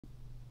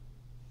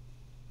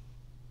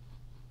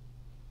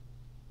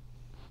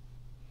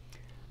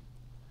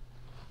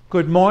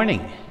Good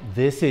morning.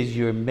 This is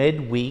your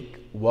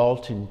midweek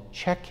Walton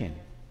check-in.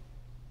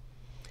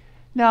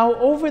 Now,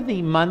 over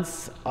the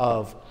months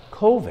of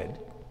COVID,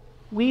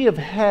 we have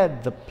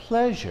had the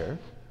pleasure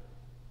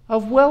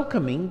of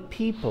welcoming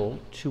people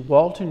to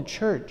Walton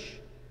Church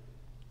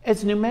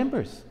as new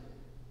members.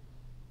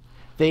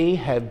 They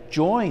have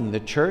joined the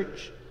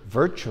church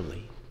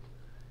virtually.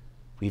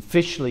 We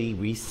officially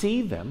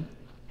received them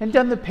and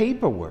done the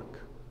paperwork.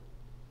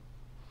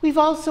 We've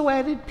also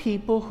added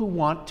people who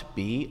want to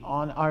be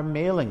on our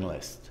mailing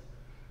list.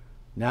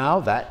 Now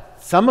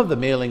that some of the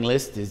mailing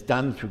list is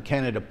done through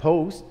Canada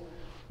Post,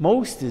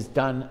 most is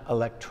done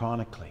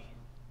electronically.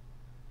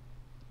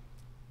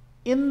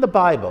 In the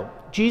Bible,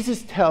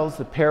 Jesus tells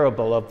the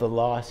parable of the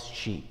lost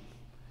sheep.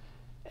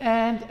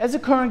 And as a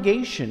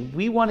congregation,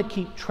 we want to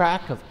keep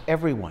track of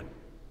everyone.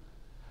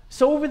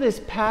 So over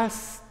this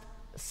past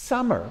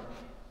summer,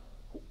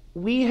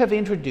 we have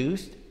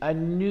introduced a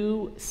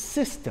new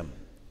system,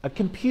 a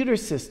computer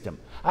system,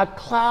 a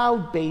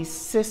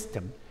cloud-based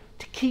system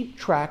to keep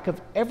track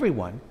of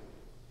everyone.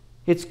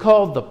 It's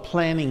called the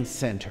Planning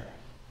Center.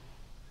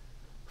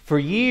 For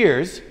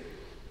years,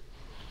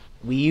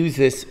 we use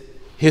this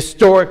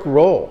historic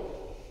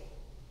roll.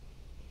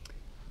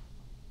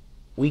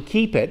 We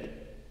keep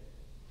it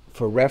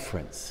for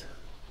reference.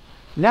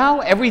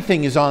 Now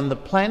everything is on the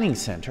Planning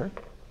Center.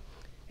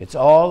 It's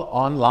all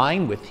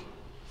online with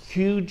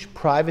huge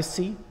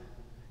privacy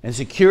and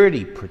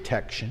security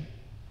protection.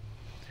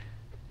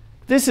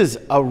 This is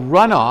a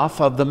runoff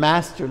of the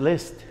master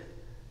list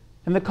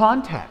and the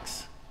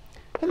contacts.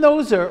 And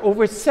those are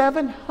over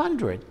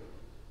 700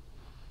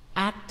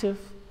 active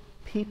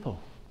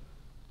people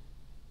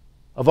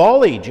of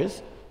all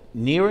ages,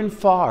 near and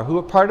far, who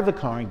are part of the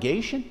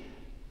congregation.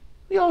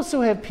 We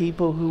also have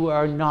people who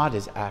are not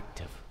as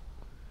active.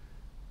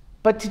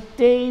 But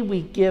today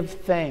we give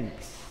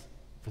thanks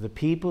for the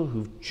people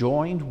who've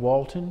joined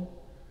Walton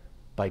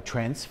by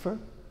transfer,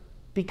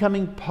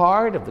 becoming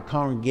part of the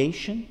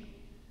congregation.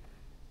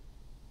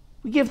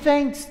 We give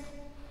thanks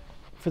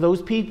for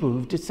those people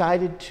who've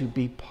decided to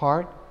be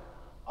part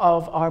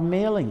of our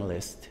mailing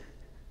list,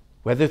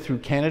 whether through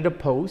Canada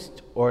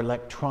Post or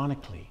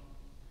electronically.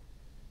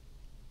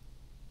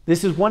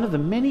 This is one of the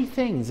many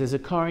things as a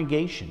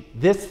congregation,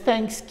 this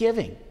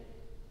Thanksgiving,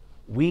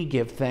 we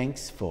give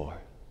thanks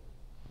for.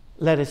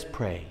 Let us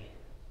pray.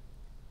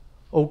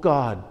 Oh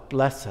God,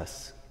 bless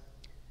us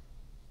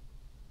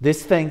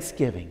this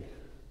Thanksgiving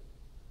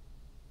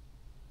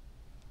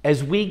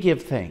as we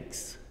give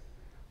thanks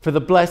for the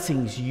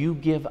blessings you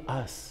give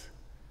us,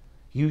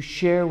 you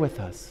share with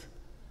us,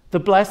 the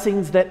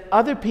blessings that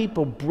other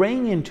people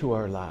bring into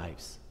our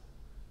lives.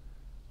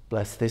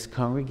 Bless this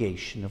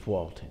congregation of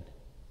Walton.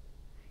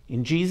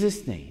 In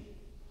Jesus' name,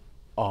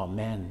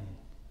 amen.